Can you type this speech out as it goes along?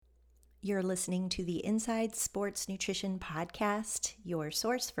You're listening to the Inside Sports Nutrition Podcast, your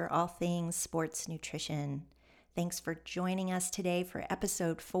source for all things sports nutrition. Thanks for joining us today for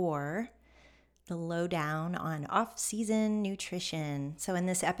episode 4, the lowdown on off-season nutrition. So in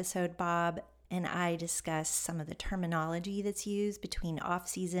this episode, Bob and I discuss some of the terminology that's used between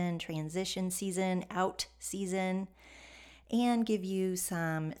off-season, transition season, out season, and give you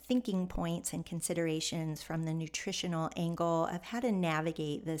some thinking points and considerations from the nutritional angle of how to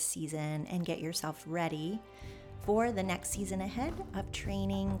navigate this season and get yourself ready for the next season ahead of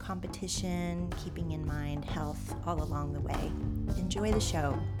training, competition, keeping in mind health all along the way. Enjoy the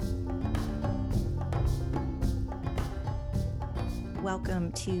show.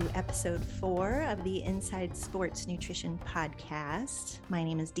 Welcome to episode 4 of the Inside Sports Nutrition Podcast. My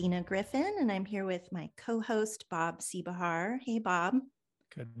name is Dina Griffin, and I'm here with my co-host, Bob Seebahar. Hey, Bob.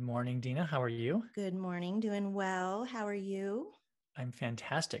 Good morning, Dina. How are you? Good morning. Doing well. How are you? I'm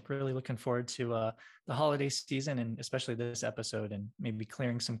fantastic. Really looking forward to the holiday season and especially this episode and maybe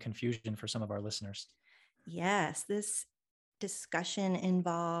clearing some confusion for some of our listeners. Yes, this discussion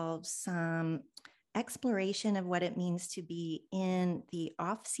involves some exploration of what it means to be in the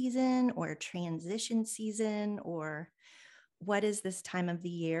off season or transition season, or what is this time of the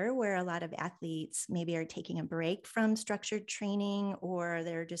year where a lot of athletes maybe are taking a break from structured training, or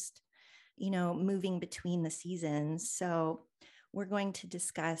they're just, moving between the seasons. So we're going to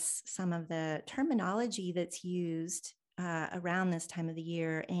discuss some of the terminology that's used around this time of the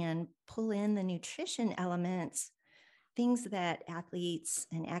year and pull in the nutrition elements, things that athletes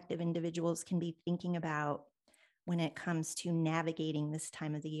and active individuals can be thinking about when it comes to navigating this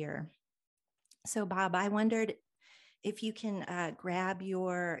time of the year. So, Bob, I wondered if you can grab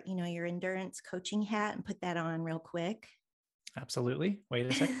your endurance coaching hat and put that on real quick. Absolutely. Wait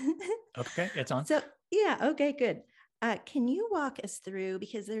a second. Okay, it's on. So, yeah, okay, good. Can you walk us through,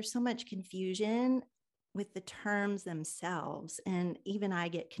 because there's so much confusion with the terms themselves, and even I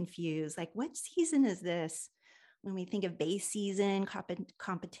get confused, like what season is this? When we think of base season,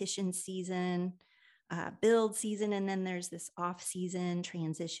 competition season, build season, and then there's this off season,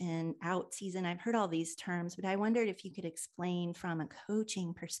 transition, out season. I've heard all these terms, but I wondered if you could explain from a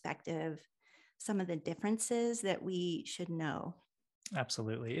coaching perspective some of the differences that we should know.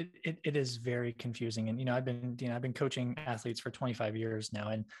 Absolutely. It is very confusing. And, I've been coaching athletes for 25 years now,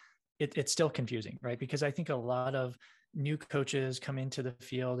 and it's still confusing, right? Because I think a lot of new coaches come into the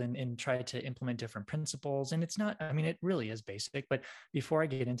field and try to implement different principles. And it's not, it really is basic. But before I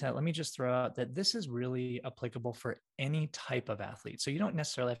get into that, let me just throw out that this is really applicable for any type of athlete. So you don't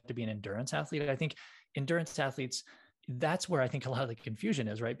necessarily have to be an endurance athlete. I think endurance athletes, that's where I think a lot of the confusion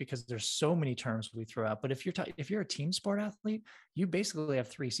is, right? Because there's so many terms we throw out. But if you're a team sport athlete, you basically have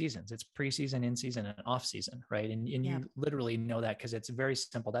 3 seasons. It's preseason, in season, and off season, right? And you literally know that because it's very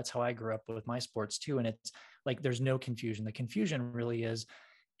simple. That's how I grew up with my sports too. And it's like there's no confusion. The confusion really is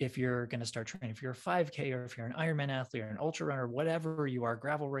if you're going to start training, if you're a 5K or if you're an Ironman athlete or an ultra runner, whatever you are,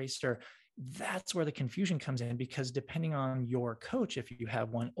 gravel racer, that's where the confusion comes in, because depending on your coach, if you have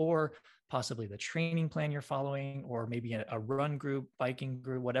one, or possibly the training plan you're following, or maybe a run group, biking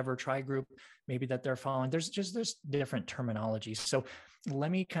group, whatever tri group, maybe that they're following, there's different terminology. So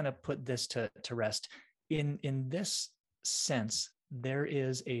let me kind of put this to rest. In this sense, there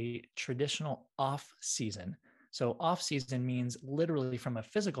is a traditional off season. So off season means literally from a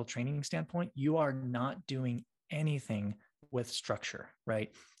physical training standpoint, you are not doing anything with structure,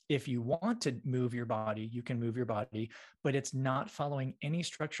 right? If you want to move your body, you can move your body, but it's not following any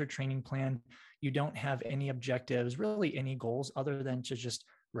structured training plan. You don't have any objectives, really any goals other than to just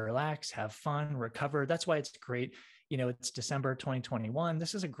relax, have fun, recover. That's why it's great. It's December 2021.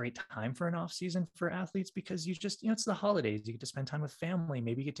 This is a great time for an off season for athletes because you just, it's the holidays. You get to spend time with family.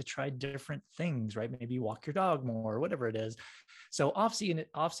 Maybe you get to try different things, right? Maybe you walk your dog more, or whatever it is. So off season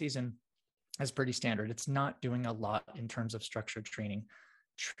is pretty standard. It's not doing a lot in terms of structured training.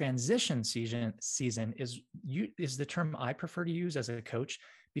 Transition season is the term I prefer to use as a coach,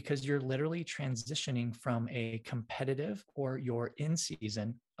 because you're literally transitioning from a competitive or your in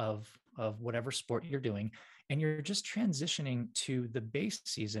season of whatever sport you're doing, and you're just transitioning to the base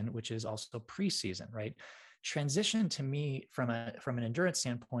season, which is also preseason, right? Transition to me from an endurance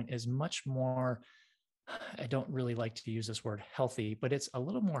standpoint is much more, I don't really like to use this word healthy, but it's a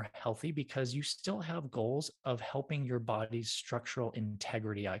little more healthy because you still have goals of helping your body's structural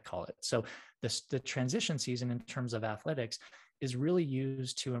integrity, I call it. So the transition season in terms of athletics is really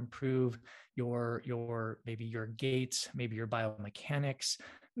used to improve your maybe your gait, maybe your biomechanics,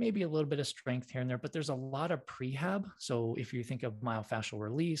 maybe a little bit of strength here and there, but there's a lot of prehab. So if you think of myofascial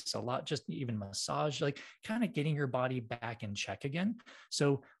release, a lot, just even massage, like kind of getting your body back in check again.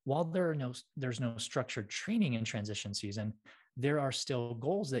 So while there's no structured training in transition season, there are still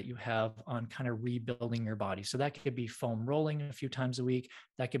goals that you have on kind of rebuilding your body. So that could be foam rolling a few times a week.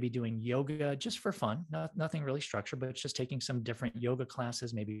 That could be doing yoga just for fun, nothing really structured, but it's just taking some different yoga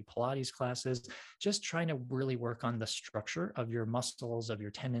classes, maybe Pilates classes, just trying to really work on the structure of your muscles, of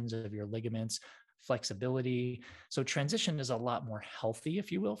your tendons, of your ligaments, flexibility. So transition is a lot more healthy,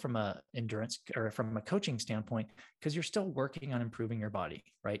 if you will, from a endurance or from a coaching standpoint, because you're still working on improving your body,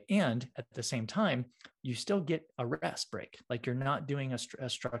 right? And at the same time, you still get a rest break. Like you're not doing a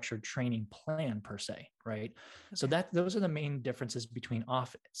structured training plan per se, right? Okay. So those are the main differences between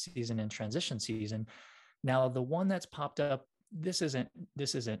off season and transition season. Now, the one that's popped up, this isn't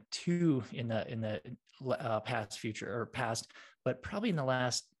too in the past future or past, but probably in the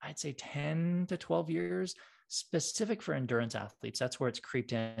last, I'd say 10 to 12 years, specific for endurance athletes. That's where it's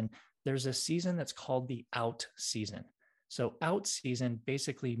creeped in. There's a season that's called the out season. So out season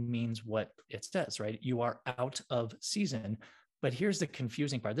basically means what it says, right? You are out of season. But here's the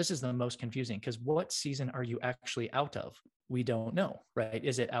confusing part. This is the most confusing, because what season are you actually out of? We don't know, right?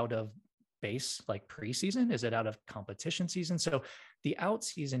 Is it out of base, like preseason? Is it out of competition season? So the out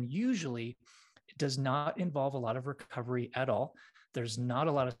season usually does not involve a lot of recovery at all. There's not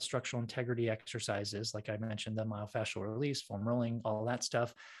a lot of structural integrity exercises, like I mentioned, the myofascial release, foam rolling, all that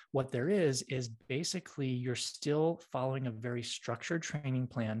stuff. What there is basically you're still following a very structured training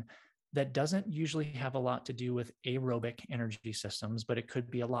plan that doesn't usually have a lot to do with aerobic energy systems, but it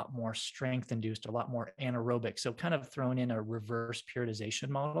could be a lot more strength induced, a lot more anaerobic. So kind of thrown in a reverse periodization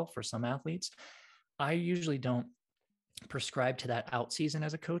model for some athletes. I usually don't prescribe to that out season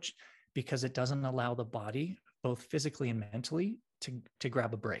as a coach, because it doesn't allow the body, both physically and mentally, to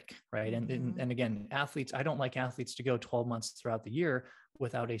grab a break, right? And again, athletes, I don't like athletes to go 12 months throughout the year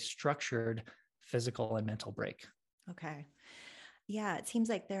without a structured physical and mental break. Okay. Yeah, it seems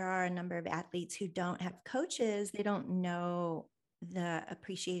like there are a number of athletes who don't have coaches. They don't know the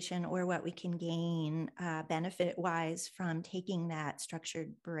appreciation or what we can gain benefit-wise from taking that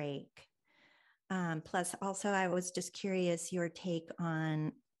structured break. Plus, also, I was just curious your take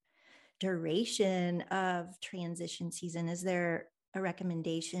on duration of transition season. Is there a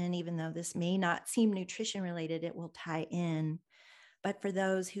recommendation, even though this may not seem nutrition related, it will tie in, but for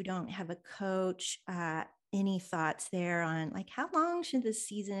those who don't have a coach, any thoughts there on like how long should the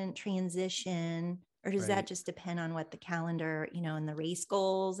season transition, or does that just depend on what the calendar, and the race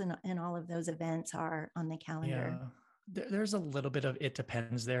goals and all of those events are on the calendar? Yeah. There's a little bit of it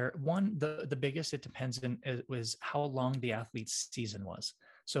depends there. One, the biggest it depends in was how long the athlete's season was.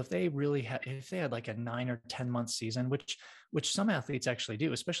 So if they had like a 9 or 10 month season, which some athletes actually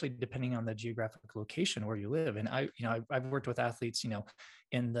do, especially depending on the geographic location where you live. And I've worked with athletes,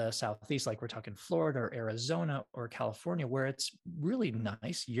 in the Southeast, like we're talking Florida or Arizona or California, where it's really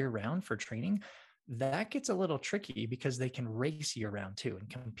nice year round for training. That gets a little tricky because they can race year round too and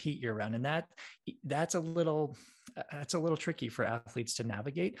compete year round. And that's a little tricky for athletes to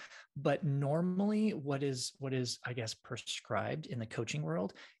navigate. But normally what is, I guess, prescribed in the coaching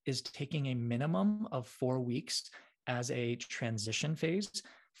world is taking a minimum of 4 weeks as a transition phase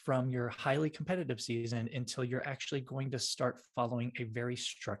from your highly competitive season until you're actually going to start following a very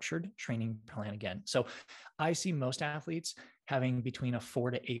structured training plan again. So I see most athletes having between a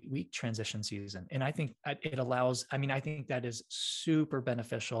 4 to 8 week transition season. And I think it allows, I think that is super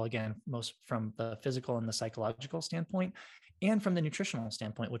beneficial, again, most from the physical and the psychological standpoint, and from the nutritional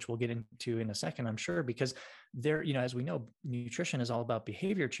standpoint, which we'll get into in a second, I'm sure, because there, as we know, nutrition is all about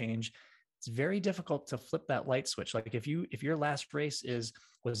behavior change. It's very difficult to flip that light switch. Like if your last race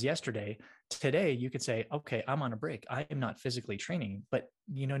was yesterday, today you could say, okay, I'm on a break. I am not physically training, but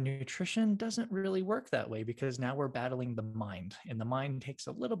nutrition doesn't really work that way, because now we're battling the mind, and the mind takes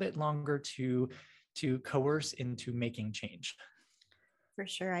a little bit longer to coerce into making change. For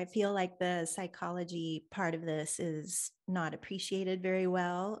sure. I feel like the psychology part of this is not appreciated very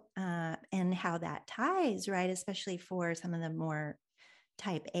well, and how that ties, right? Especially for some of the more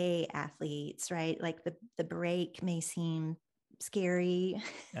type A athletes, right? Like the break may seem scary.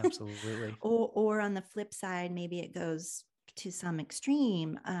 Absolutely. or on the flip side, maybe it goes to some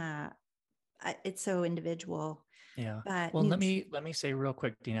extreme. It's so individual. Yeah. But well, let me say real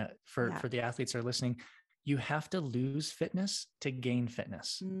quick, Dina, for the athletes that are listening, you have to lose fitness to gain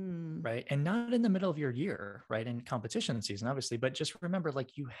fitness, right? And not in the middle of your year, right? In competition season, obviously, but just remember,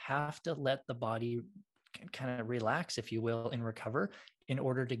 like, you have to let the body kind of relax, if you will, and recover in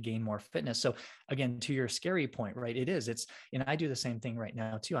order to gain more fitness. So again, to your scary point, right? And I do the same thing right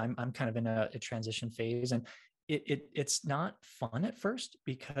now too. I'm kind of in a transition phase, and it's not fun at first,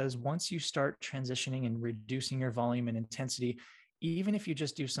 because once you start transitioning and reducing your volume and intensity, even if you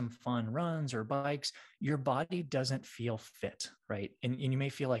just do some fun runs or bikes, your body doesn't feel fit, right? And you may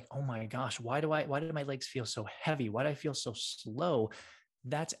feel like, oh my gosh, why do my legs feel so heavy? Why do I feel so slow?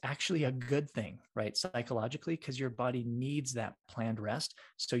 That's actually a good thing, right? Psychologically, because your body needs that planned rest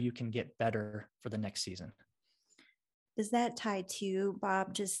so you can get better for the next season. Does that tie to,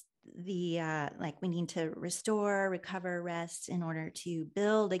 Bob, just the like we need to restore, recover, rest in order to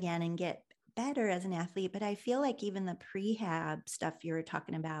build again and get better as an athlete? But I feel like even the prehab stuff you were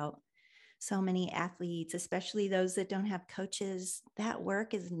talking about, so many athletes, especially those that don't have coaches, that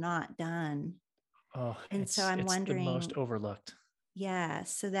work is not done. Oh, And so I'm it's the most wondering, overlooked. yeah,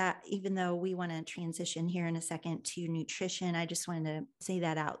 so that even though we want to transition here in a second to nutrition, I just wanted to say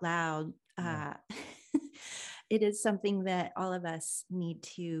that out loud. Yeah. It is something that all of us need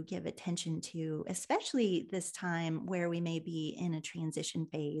to give attention to, especially this time where we may be in a transition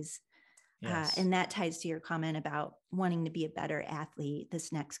phase. Yes. And that ties to your comment about wanting to be a better athlete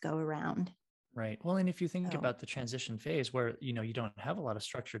this next go around. Right. Well, and if you think So, about the transition phase where, you don't have a lot of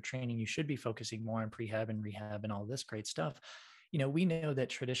structured training, you should be focusing more on prehab and rehab and all this great stuff. We know that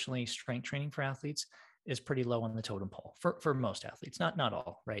traditionally strength training for athletes is pretty low on the totem pole for most athletes, not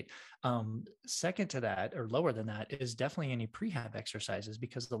all, right? Second to that, or lower than that, is definitely any prehab exercises,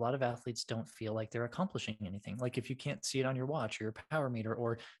 because a lot of athletes don't feel like they're accomplishing anything. Like if you can't see it on your watch or your power meter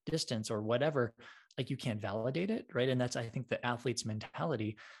or distance or whatever, like you can't validate it, right? And that's, I think, the athlete's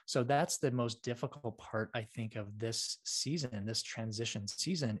mentality. So that's the most difficult part, I think, of this season, this transition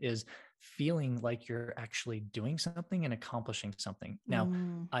season, is feeling like you're actually doing something and accomplishing something. Now,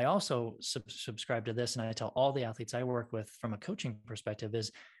 mm, I also subscribe to this, and I tell all the athletes I work with from a coaching perspective,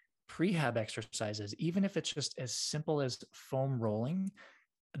 is prehab exercises, even if it's just as simple as foam rolling,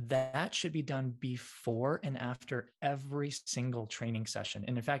 that should be done before and after every single training session.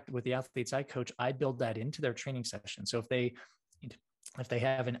 And in fact, with the athletes I coach, I build that into their training session. So if they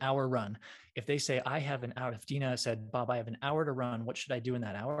have an hour run, if they say, I have an hour, if Dina said, Bob, I have an hour to run, what should I do in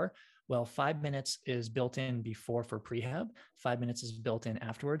that hour? Well, 5 minutes is built in before for prehab, 5 minutes is built in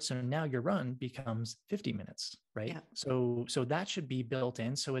afterwards. So now your run becomes 50 minutes, right? yeah, So that should be built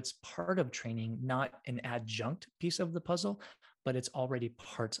in. So it's part of training, not an adjunct piece of the puzzle, but it's already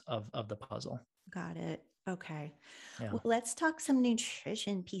part of the puzzle. got it. Okay. Yeah. Well, let's talk some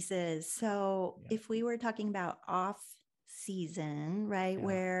nutrition pieces. So, Yeah. if we were talking about off season, right, Yeah.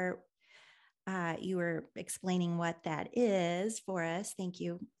 where you were explaining what that is for us, thank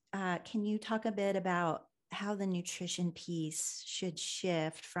you. Can you talk a bit about how the nutrition piece should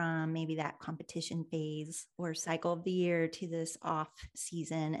shift from maybe that competition phase or cycle of the year to this off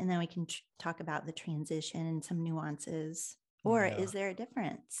season? And then we can talk about the transition and some nuances. Or Yeah. is there a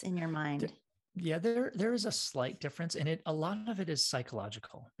difference in your mind? Yeah, there is a slight difference, and a lot of it is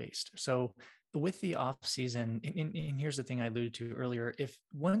psychological based. So with the off season, and here's the thing I alluded to earlier: if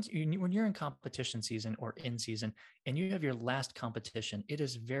when you're in competition season or in season, and you have your last competition, it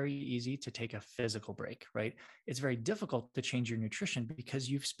is very easy to take a physical break, right? It's very difficult to change your nutrition because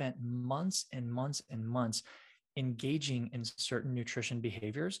you've spent months and months and months engaging in certain nutrition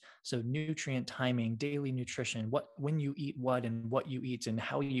behaviors. So nutrient timing, daily nutrition, when you eat what and what you eat and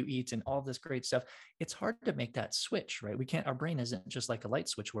how you eat and all this great stuff. It's hard to make that switch, right? Our brain isn't just like a light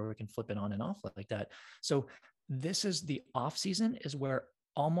switch where we can flip it on and off like that. So this is the off season, is where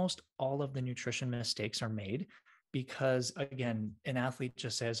almost all of the nutrition mistakes are made, because again, an athlete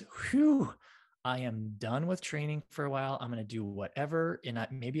just says, whew, I am done with training for a while. I'm going to do whatever. And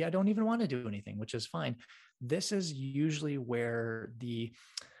maybe I don't even want to do anything, which is fine. This is usually where the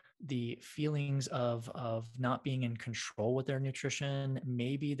feelings of not being in control with their nutrition,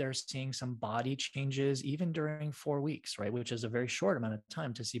 maybe they're seeing some body changes even during 4 weeks, right? Which is a very short amount of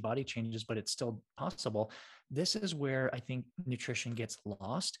time to see body changes, but it's still possible. This is where I think nutrition gets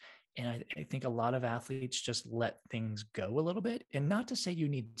lost. And I think a lot of athletes just let things go a little bit. And not to say you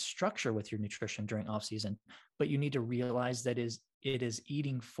need structure with your nutrition during off season, but you need to realize that it is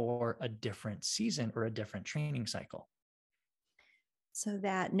eating for a different season or a different training cycle. So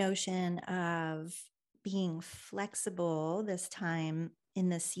that notion of being flexible this time in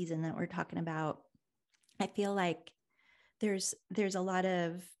this season that we're talking about, I feel like there's a lot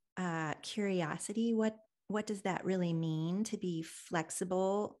of curiosity. What does that really mean to be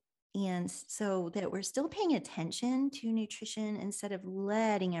flexible? And so that we're still paying attention to nutrition instead of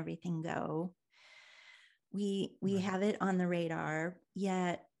letting everything go. We Right. have it on the radar,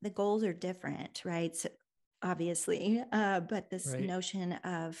 yet the goals are different, right? So obviously, but this Right. notion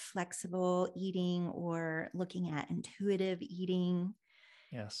of flexible eating or looking at intuitive eating.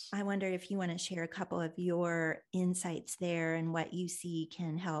 Yes. I wonder if you want to share a couple of your insights there and what you see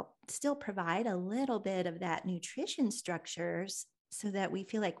can help still provide a little bit of that nutrition structures so that we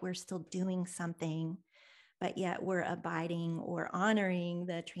feel like we're still doing something, but yet we're abiding or honoring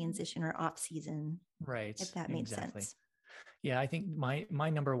the transition or off season, Right. if that made Exactly. sense. Yeah, I think my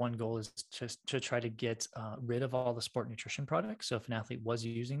number one goal is just to try to get rid of all the sport nutrition products. So if an athlete was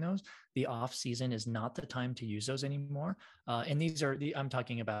using those, the off season is not the time to use those anymore. And these are the I'm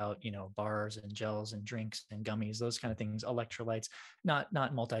talking about bars and gels and drinks and gummies, those kind of things, electrolytes, not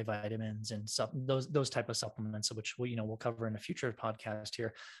multivitamins and those type of supplements, which we'll cover in a future podcast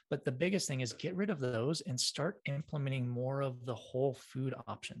here. But the biggest thing is get rid of those and start implementing more of the whole food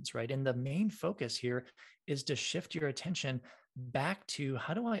options, right? And the main focus here is to shift your attention back to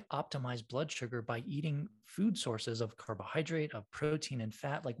how do I optimize blood sugar by eating food sources of carbohydrate, of protein and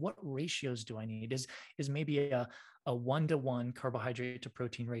fat? Like what ratios do I need? Is maybe a 1-to-1 carbohydrate to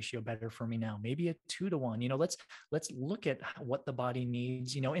protein ratio better for me now? Maybe a 2-to-1. Let's look at what the body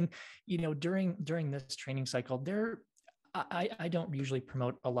needs, and during this training cycle, I don't usually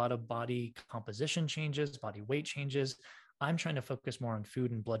promote a lot of body composition changes, body weight changes. I'm trying to focus more on food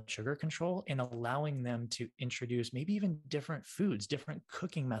and blood sugar control and allowing them to introduce maybe even different foods, different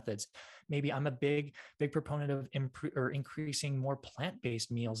cooking methods. Maybe I'm a big proponent of increasing more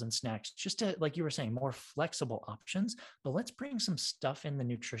plant-based meals and snacks, just to, like you were saying, more flexible options. But let's bring some stuff in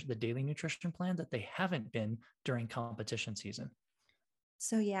the daily nutrition plan that they haven't been during competition season.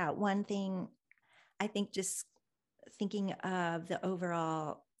 So, yeah, one thing I think, just thinking of the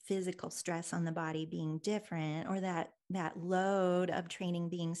overall physical stress on the body being different, or that load of training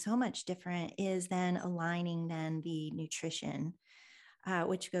being so much different, is then aligning then the nutrition,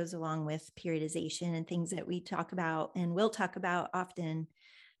 which goes along with periodization and things that we talk about and will talk about often.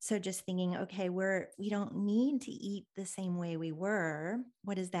 So just thinking, okay, we don't need to eat the same way we were.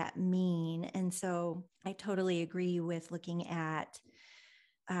 What does that mean? And so I totally agree with looking at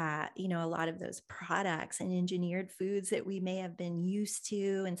a lot of those products and engineered foods that we may have been used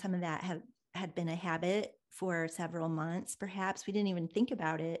to, and some of that had been a habit for several months. Perhaps we didn't even think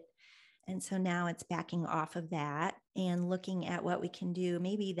about it. And so now it's backing off of that and looking at what we can do.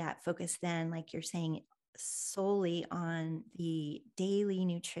 Maybe that focus then, like you're saying, solely on the daily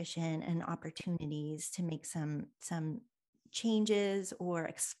nutrition and opportunities to make some changes or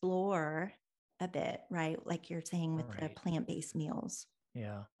explore a bit, right? Like you're saying with the Right. plant-based meals.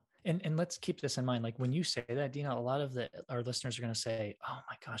 Yeah. And let's keep this in mind. Like when you say that, Dina, a lot of our listeners are going to say, "Oh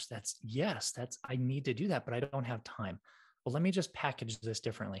my gosh, that's I need to do that, but I don't have time." Well, let me just package this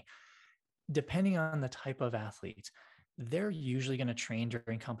differently. Depending on the type of athlete, they're usually going to train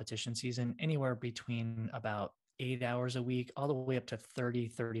during competition season anywhere between about 8 hours a week, all the way up to 30,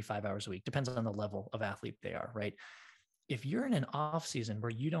 35 hours a week. Depends on the level of athlete they are, right? If you're in an off season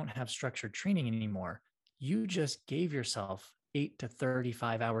where you don't have structured training anymore, you just gave yourself 8 to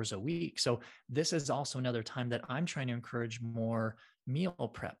 35 hours a week. So this is also another time that I'm trying to encourage more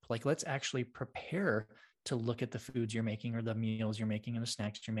meal prep. Like let's actually prepare to look at the foods you're making or the meals you're making and the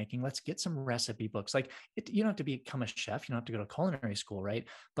snacks you're making. Let's get some recipe books. Like you don't have to become a chef. You don't have to go to culinary school, right?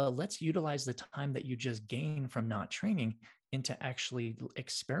 But let's utilize the time that you just gain from not training into actually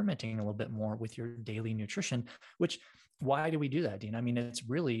experimenting a little bit more with your daily nutrition, which why do we do that, Dean? I mean, it's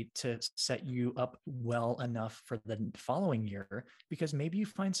really to set you up well enough for the following year, because maybe you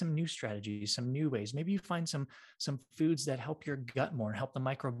find some new strategies, some new ways. Maybe you find some foods that help your gut more, help the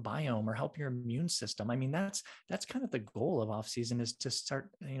microbiome, or help your immune system. I mean, that's kind of the goal of off season, is to start,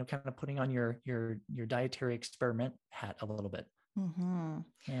 kind of putting on your dietary experiment hat a little bit. Mm-hmm.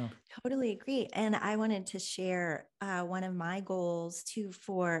 Yeah. Totally agree. And I wanted to share one of my goals too,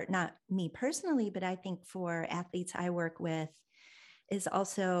 for not me personally, but I think for athletes I work with, is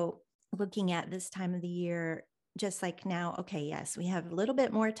also looking at this time of the year, just like now, okay, yes, we have a little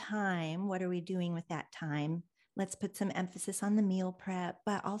bit more time. What are we doing with that time? Let's put some emphasis on the meal prep,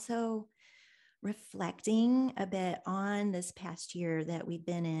 but also reflecting a bit on this past year that we've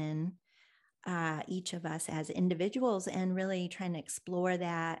been in, each of us as individuals, and really trying to explore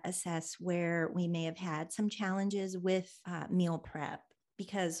that, assess where we may have had some challenges with meal prep,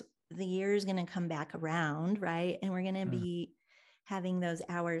 because the year is going to come back around, right? And we're going to be having those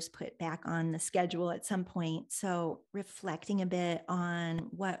hours put back on the schedule at some point. So reflecting a bit on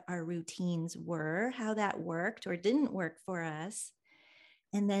what our routines were, how that worked or didn't work for us,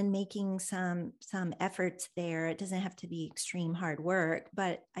 and then making some efforts there. It doesn't have to be extreme hard work,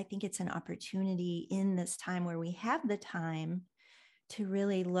 but I think it's an opportunity in this time where we have the time to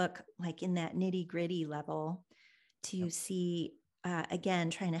really look like in that nitty gritty level to Yep. see, again,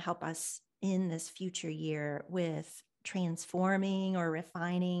 trying to help us in this future year with transforming or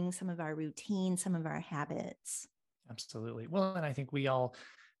refining some of our routines, some of our habits. Absolutely. Well, and I think we all,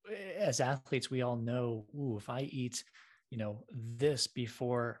 as athletes, we all know, ooh, if I eat, this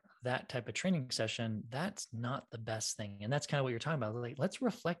before that type of training session, that's not the best thing. And that's kind of what you're talking about. Like, let's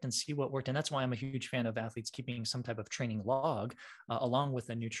reflect and see what worked. And that's why I'm a huge fan of athletes keeping some type of training log, along with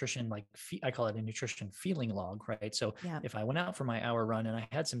a nutrition, like I call it a nutrition feeling log, right? So Yeah. if I went out for my hour run and I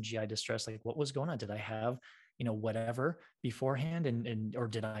had some GI distress, like what was going on? Did I have whatever beforehand, and or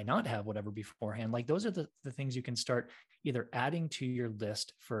did I not have whatever beforehand? Like those are the things you can start either adding to your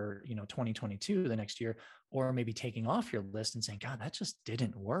list for 2022, the next year, or maybe taking off your list and saying, God, that just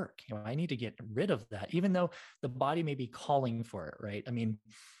didn't work. I need to get rid of that, even though the body may be calling for it, right? I mean,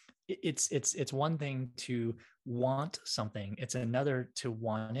 it's one thing to want something, it's another to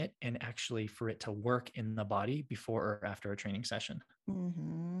want it and actually for it to work in the body before or after a training session.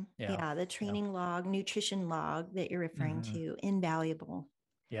 Mm-hmm. Yeah. Yeah. The Yeah. training log, nutrition log that you're referring Mm-hmm. to, invaluable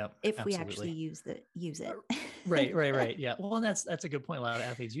Yep, if we actually absolutely. use Uh, it. right. Yeah. Well, and that's a good point. A lot of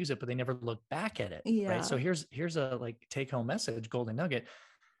athletes use it, but they never look back at it. Right. So Yeah. here's a like take home message, golden nugget.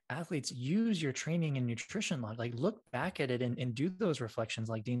 Athletes, use your training and nutrition log, like look back at it and do those reflections,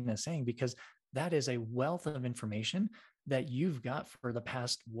 like Dina is saying, because that is a wealth of information that you've got for the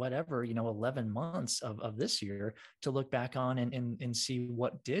past, whatever, 11 months of this year to look back on and see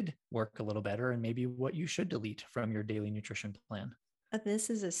what did work a little better and maybe what you should delete from your daily nutrition plan. This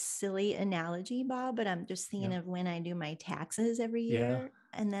is a silly analogy, Bob, but I'm just thinking Yeah. of when I do my taxes every Yeah. year.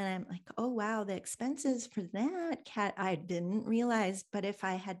 And then I'm like, oh, wow, the expenses for that cat, I didn't realize. But if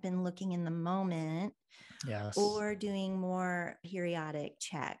I had been looking in the moment Yes. or doing more periodic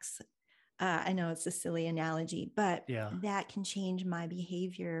checks, I know it's a silly analogy, but Yeah. that can change my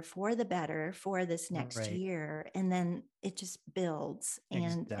behavior for the better for this next Right. year. And then it just builds.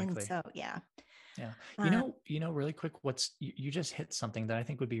 And Exactly. so, yeah. Yeah. Uh, Really quick, you just hit something that I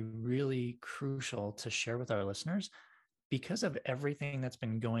think would be really crucial to share with our listeners because of everything that's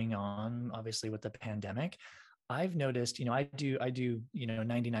been going on, obviously with the pandemic. I've noticed, I do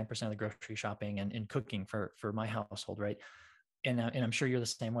 99% of the grocery shopping and cooking for my household, right? And I'm sure you're the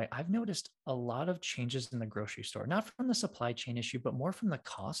same way. I've noticed a lot of changes in the grocery store, not from the supply chain issue, but more from the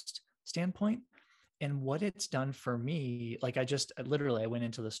cost standpoint. And what it's done for me, like I went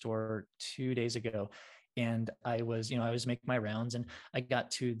into the store 2 days ago and I was making my rounds and I got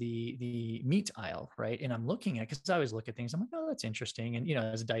to the meat aisle, right? And I'm looking at, because I always look at things, I'm like, oh, that's interesting. And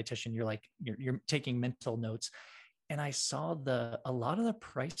as a dietitian, you're taking mental notes. And I saw a lot of the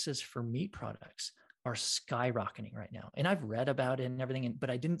prices for meat products are skyrocketing right now. And I've read about it and everything,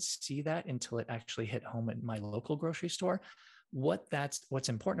 but I didn't see that until it actually hit home at my local grocery store. What's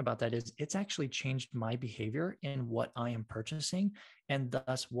important about that is it's actually changed my behavior in what I am purchasing and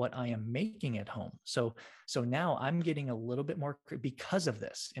thus what I am making at home. So now I'm getting a little bit more because of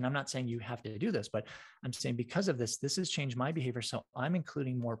this. And I'm not saying you have to do this, but I'm saying because of this has changed my behavior. So I'm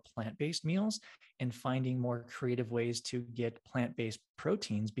including more plant-based meals and finding more creative ways to get plant-based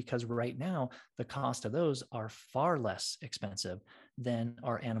proteins, because right now the cost of those are far less expensive than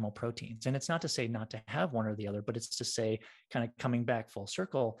our animal proteins. And it's not to say not to have one or the other, but it's to say, kind of coming back full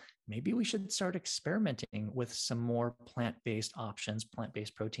circle, maybe we should start experimenting with some more plant-based options,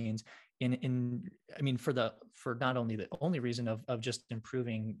 plant-based proteins I mean, for not only the only reason of just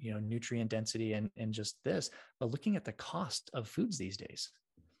improving, nutrient density and just this, but looking at the cost of foods these days.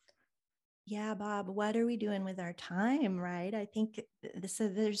 Yeah, Bob, what are we doing with our time, right? I think so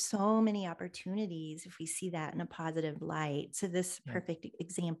there's so many opportunities if we see that in a positive light. So this Yeah. perfect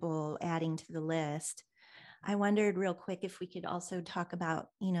example adding to the list. I wondered real quick if we could also talk about,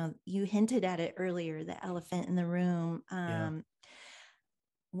 you hinted at it earlier, the elephant in the room. Yeah.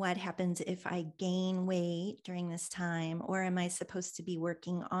 What happens if I gain weight during this time? Or am I supposed to be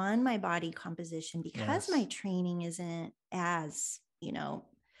working on my body composition because my Yes. training isn't as, Yep.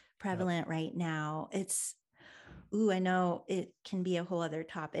 prevalent right now? I know it can be a whole other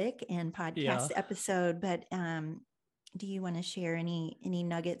topic and podcast Yeah. episode, but do you want to share any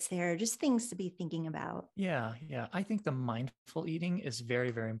nuggets there? Just things to be thinking about. Yeah. I think the mindful eating is very,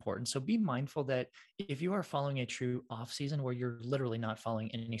 very important. So be mindful that if you are following a true off season where you're literally not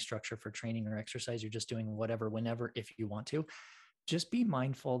following any structure for training or exercise, you're just doing whatever, whenever, if you want to, just be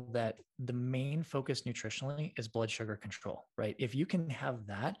mindful that the main focus nutritionally is blood sugar control, right? If you can have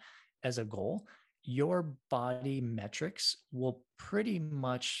that as a goal, your body metrics will pretty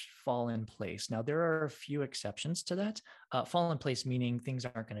much fall in place. Now, there are a few exceptions to that. Fall in place meaning things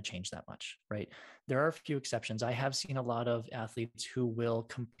aren't going to change that much, right? There are a few exceptions. I have seen a lot of athletes who will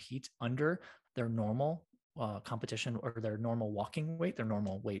compete under their normal competition or their normal walking weight, their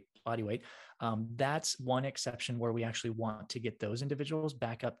normal weight, body weight. That's one exception where we actually want to get those individuals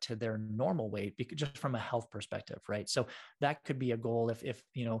back up to their normal weight, because just from a health perspective, right? So that could be a goal. If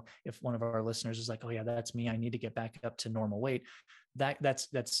if one of our listeners is like, oh yeah, that's me, I need to get back up to normal weight.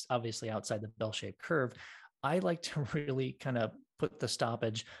 That's obviously outside the bell-shaped curve. I like to really kind of put the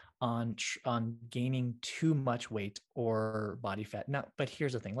stoppage on gaining too much weight or body fat. Now, but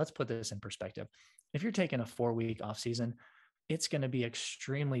here's the thing. Let's put this in perspective. If you're taking a 4-week off season, it's going to be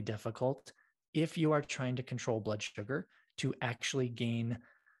extremely difficult if you are trying to control blood sugar to actually gain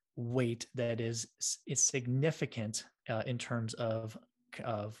weight that is significant in terms of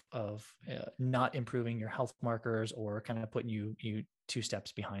not improving your health markers or kind of putting you 2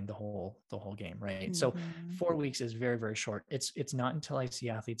 steps behind the whole game, right? So 4 weeks is very, very short. It's not until I see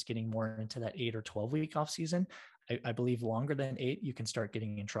athletes getting more into that 8 or 12 week off season, I believe longer than 8, you can start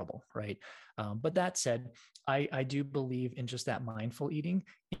getting in trouble, right? But that said, I do believe in just that mindful eating,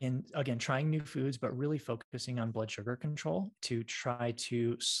 in again trying new foods, but really focusing on blood sugar control to try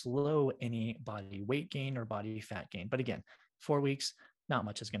to slow any body weight gain or body fat gain. But again, 4 weeks, not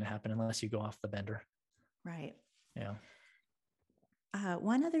much is going to happen unless you go off the bender. Right. Yeah.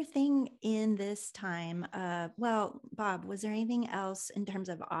 One other thing in this time, well, Bob, was there anything else in terms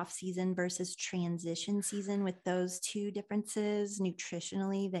of off season versus transition season with those two differences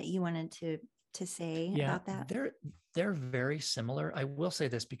nutritionally that you wanted to say about that? They're very similar. I will say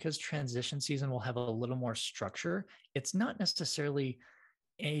this, because transition season will have a little more structure. It's not necessarily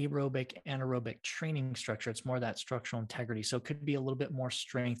aerobic, anaerobic training structure. It's more that structural integrity. So it could be a little bit more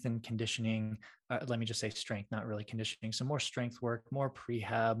strength and conditioning. Let me just say strength, not really conditioning. So more strength work, more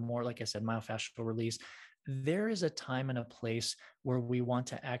prehab, more, like I said, myofascial release. There is a time and a place where we want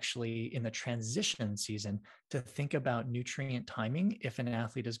to actually, in the transition season, to think about nutrient timing if an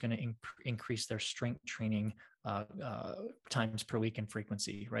athlete is going to increase their strength training times per week and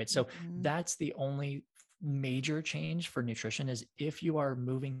frequency, right? So that's the only major change for nutrition. Is if you are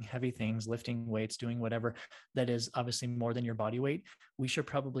moving heavy things, lifting weights, doing whatever that is obviously more than your body weight, we should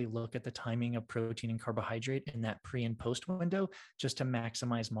probably look at the timing of protein and carbohydrate in that pre and post window just to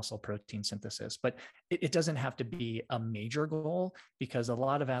maximize muscle protein synthesis. But it doesn't have to be a major goal, because a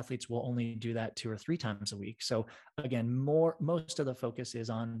lot of athletes will only do that 2 or 3 times a week. So again, most of the focus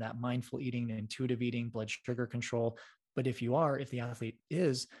is on that mindful eating, intuitive eating, blood sugar control. But if the athlete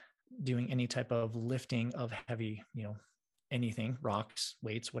is doing any type of lifting of heavy, anything, rocks,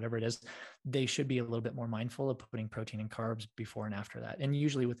 weights, whatever it is, they should be a little bit more mindful of putting protein and carbs before and after that. And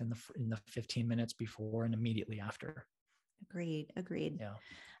usually within the 15 minutes before and immediately after. Agreed. Yeah.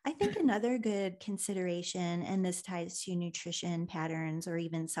 I think another good consideration, and this ties to nutrition patterns or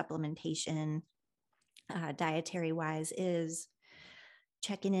even supplementation, dietary wise, is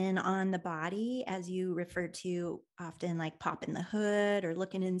checking in on the body, as you refer to often, like popping the hood or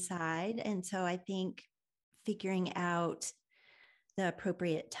looking inside. And so I think figuring out the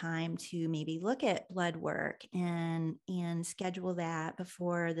appropriate time to maybe look at blood work and schedule that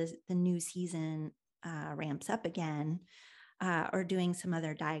before the new season ramps up again, or doing some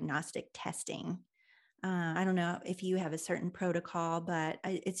other diagnostic testing. I don't know if you have a certain protocol, but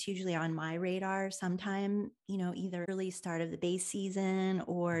it's usually on my radar sometime, either early start of the base season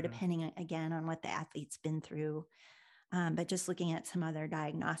or depending again on what the athlete's been through. But just looking at some other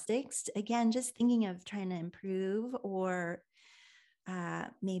diagnostics, again, just thinking of trying to improve or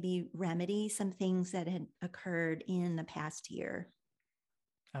maybe remedy some things that had occurred in the past year.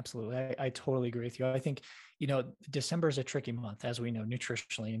 Absolutely. I totally agree with you. I think, December is a tricky month, as we know,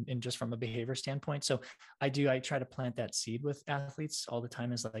 nutritionally and just from a behavior standpoint. So I try to plant that seed with athletes all the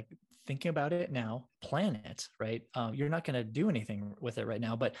time, is like, thinking about it now, plan it, right? You're not going to do anything with it right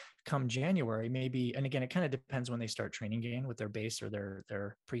now, but come January, maybe, and again, it kind of depends when they start training again with their base or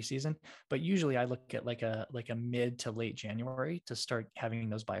their preseason. But usually I look at like a mid to late January to start having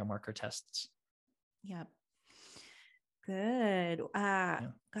those biomarker tests. Yep. Good.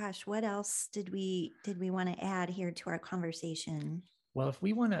 Gosh, what else did we want to add here to our conversation? Well, if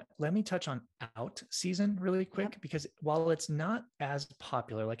we want to, let me touch on out season really quick, because while it's not as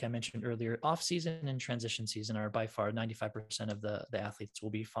popular, like I mentioned earlier, off season and transition season are by far 95% of the athletes will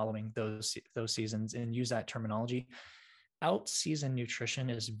be following those seasons and use that terminology. Out season nutrition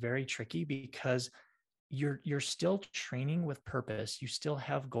is very tricky because you're still training with purpose. You still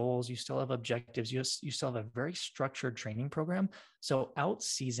have goals, you still have objectives, you still have a very structured training program. So out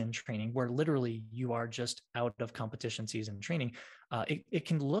season training, where literally you are just out of competition season training, it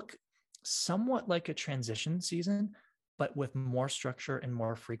can look somewhat like a transition season, but with more structure and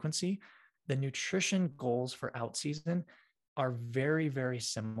more frequency. The nutrition goals for out season are very, very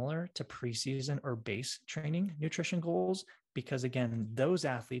similar to preseason or base training nutrition goals, because again, those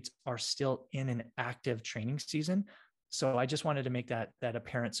athletes are still in an active training season. So I just wanted to make that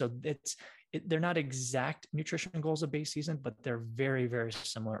apparent. So they're not exact nutrition goals of base season, but they're very, very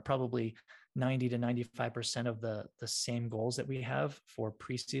similar. Probably 90 to 95% of the same goals that we have for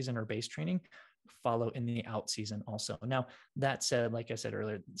preseason or base training follow in the out season also. Now, that said, like I said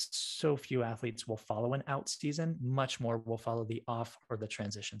earlier, so few athletes will follow an out season, much more will follow the off or the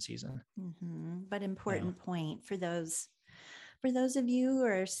transition season. But important point for those of you who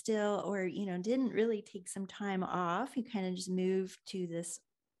are still, or, didn't really take some time off, you kind of just moved to this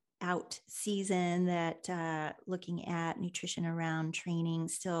out season, that looking at nutrition around training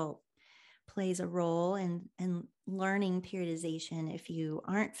still plays a role in learning periodization. If you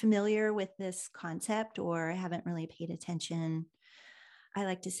aren't familiar with this concept or haven't really paid attention, I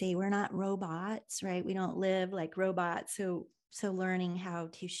like to say we're not robots, right? We don't live like robots. So learning how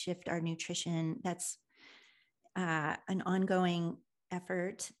to shift our nutrition, that's an ongoing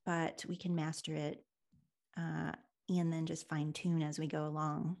effort, but we can master it and then just fine tune as we go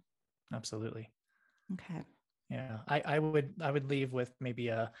along. Absolutely. Okay. Yeah. I would leave with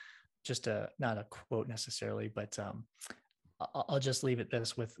maybe not a quote necessarily, but I'll just leave it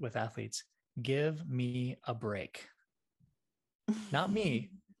this with athletes: give me a break. Not me.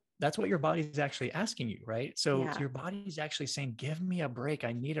 That's what your body's actually asking you, right? So your body's actually saying, give me a break.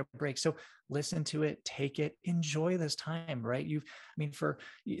 I need a break. So listen to it, take it, enjoy this time, right?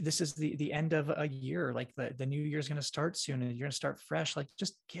 This is the end of a year, like the new year's going to start soon and you're going to start fresh. Like,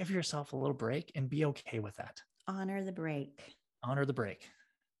 just give yourself a little break and be okay with that. Honor the break. Honor the break.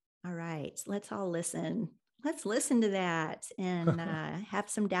 All right. Let's all listen. Let's listen to that and have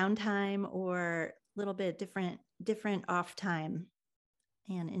some downtime or a little bit different off time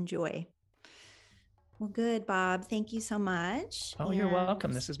and enjoy. Well, good, Bob. Thank you so much. Oh, you're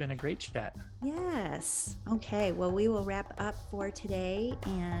welcome. This has been a great chat. Yes. Okay. Well, we will wrap up for today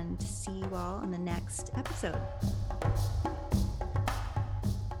and see you all in the next episode.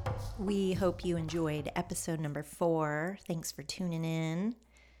 We hope you enjoyed episode number 4. Thanks for tuning in.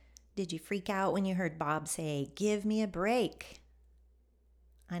 Did you freak out when you heard Bob say, give me a break?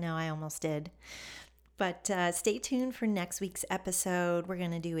 I know I almost did. But stay tuned for next week's episode. We're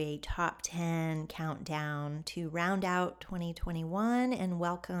going to do a top 10 countdown to round out 2021 and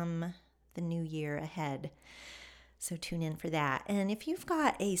welcome the new year ahead. So tune in for that. And if you've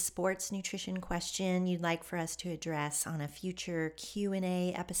got a sports nutrition question you'd like for us to address on a future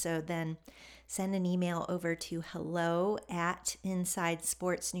Q&A episode, then send an email over to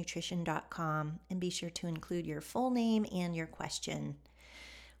hello@insidesportsnutrition.com and be sure to include your full name and your question.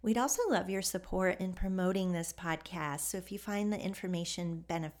 We'd also love your support in promoting this podcast. So if you find the information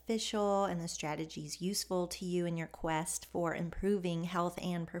beneficial and the strategies useful to you in your quest for improving health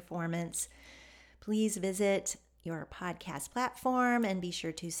and performance, please visit your podcast platform and be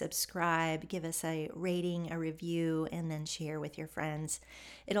sure to subscribe, give us a rating, a review, and then share with your friends.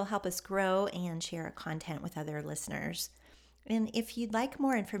 It'll help us grow and share our content with other listeners. And if you'd like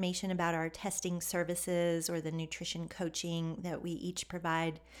more information about our testing services or the nutrition coaching that we each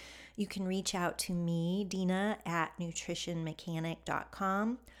provide, you can reach out to me, Dina, at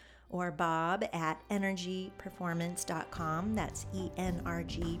nutritionmechanic.com or Bob at energyperformance.com. That's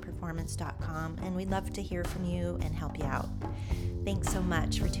ENRGperformance.com. And we'd love to hear from you and help you out. Thanks so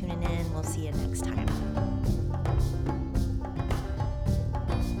much for tuning in. We'll see you next time.